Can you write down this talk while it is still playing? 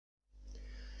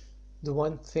The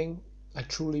one thing I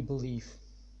truly believe,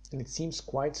 and it seems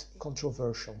quite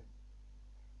controversial.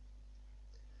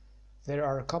 There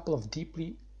are a couple of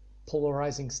deeply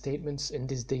polarizing statements in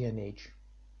this day and age.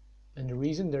 And the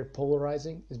reason they're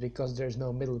polarizing is because there's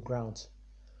no middle ground.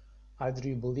 Either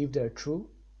you believe they're true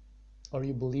or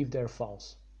you believe they're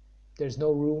false. There's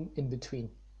no room in between.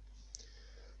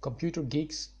 Computer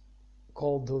geeks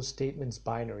call those statements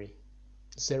binary,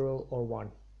 0 or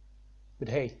 1. But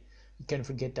hey, you can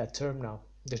forget that term now.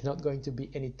 There's not going to be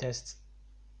any tests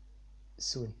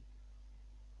soon.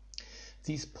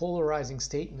 These polarizing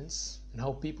statements and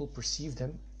how people perceive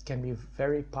them can be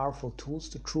very powerful tools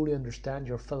to truly understand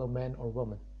your fellow man or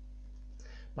woman.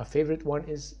 My favorite one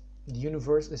is, the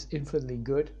universe is infinitely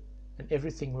good and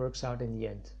everything works out in the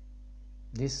end.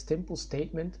 This simple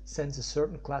statement sends a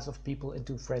certain class of people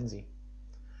into frenzy.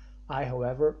 I,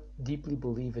 however, deeply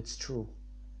believe it's true.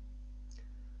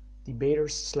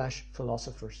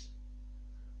 Debaters/philosophers.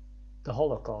 The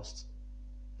Holocaust.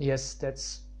 Yes,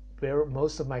 that's where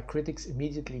most of my critics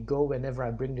immediately go whenever I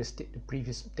bring the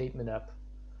previous statement up.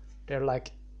 They're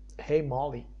like, hey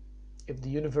Molly, if the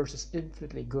universe is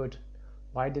infinitely good,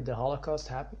 why did the Holocaust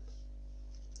happen?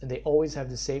 And they always have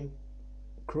the same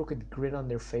crooked grin on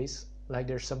their face, like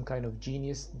they're some kind of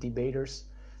genius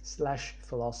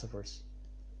debaters/philosophers,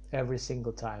 every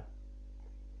single time.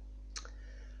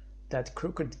 That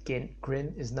crooked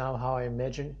grin is now how I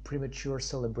imagine premature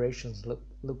celebrations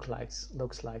looks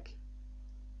like.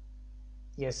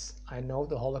 Yes, I know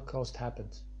the Holocaust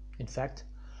happened. In fact,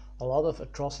 a lot of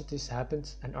atrocities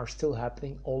happened and are still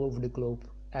happening all over the globe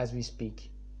as we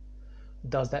speak.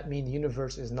 Does that mean the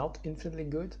universe is not infinitely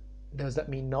good? Does that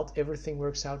mean not everything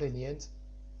works out in the end?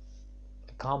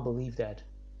 I can't believe that.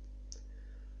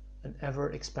 An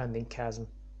ever-expanding chasm.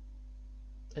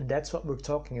 And that's what we're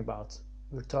talking about.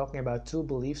 We're talking about two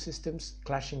belief systems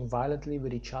clashing violently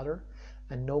with each other,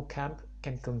 and no camp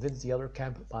can convince the other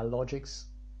camp by logics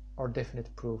or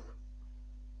definite proof.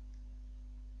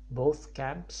 Both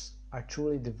camps are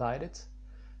truly divided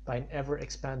by an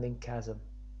ever-expanding chasm.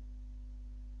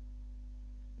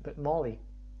 But Molly,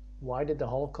 why did the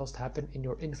Holocaust happen in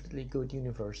your infinitely good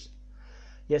universe?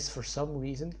 Yes, for some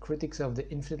reason, critics of the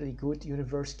infinitely good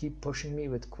universe keep pushing me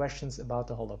with questions about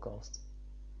the Holocaust.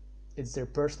 It's their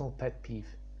personal pet peeve.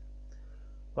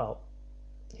 Well,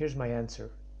 here's my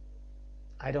answer.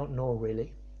 I don't know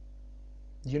really.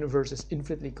 The universe is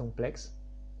infinitely complex,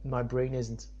 and my brain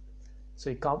isn't. So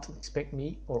you can't expect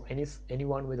me or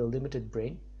anyone with a limited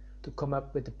brain to come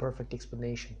up with the perfect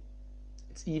explanation.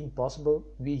 It's even possible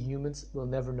we humans will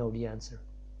never know the answer.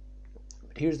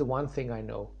 But here's the one thing I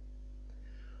know.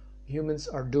 Humans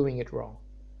are doing it wrong.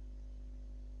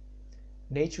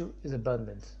 Nature is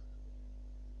abundant.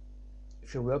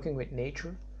 If you're working with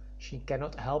nature, she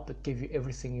cannot help but give you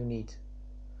everything you need.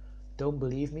 Don't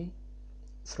believe me?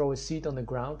 Throw a seed on the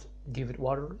ground, give it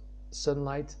water,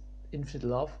 sunlight, infinite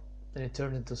love, and it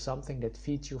turns into something that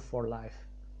feeds you for life.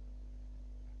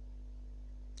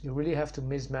 You really have to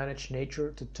mismanage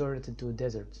nature to turn it into a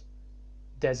desert.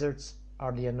 Deserts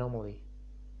are the anomaly,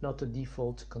 not the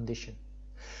default condition.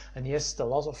 And yes, the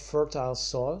loss of fertile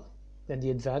soil and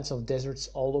the advance of deserts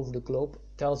all over the globe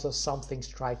tells us something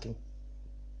striking.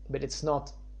 But it's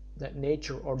not that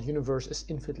nature or the universe is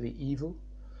infinitely evil.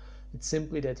 It's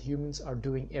simply that humans are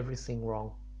doing everything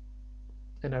wrong.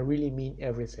 And I really mean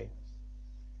everything.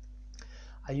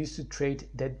 I used to trade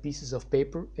dead pieces of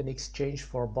paper in exchange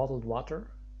for bottled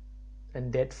water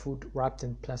and dead food wrapped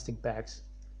in plastic bags.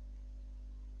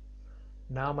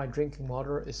 Now my drinking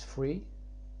water is free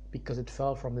because it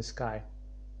fell from the sky,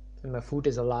 and my food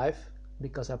is alive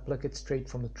because I pluck it straight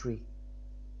from the tree.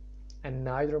 And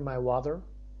neither my water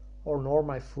nor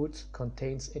my food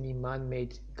contains any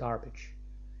man-made garbage.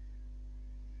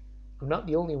 I'm not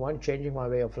the only one changing my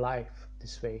way of life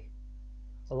this way.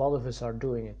 A lot of us are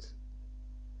doing it.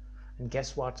 And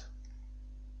guess what?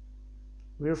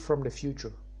 We're from the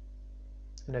future.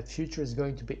 And that future is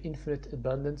going to be infinite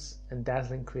abundance and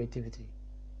dazzling creativity.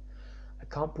 I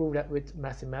can't prove that with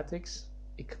mathematics,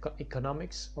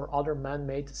 economics, or other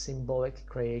man-made symbolic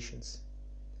creations.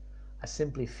 I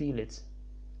simply feel it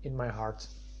in my heart.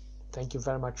 Thank you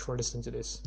very much for listening to this.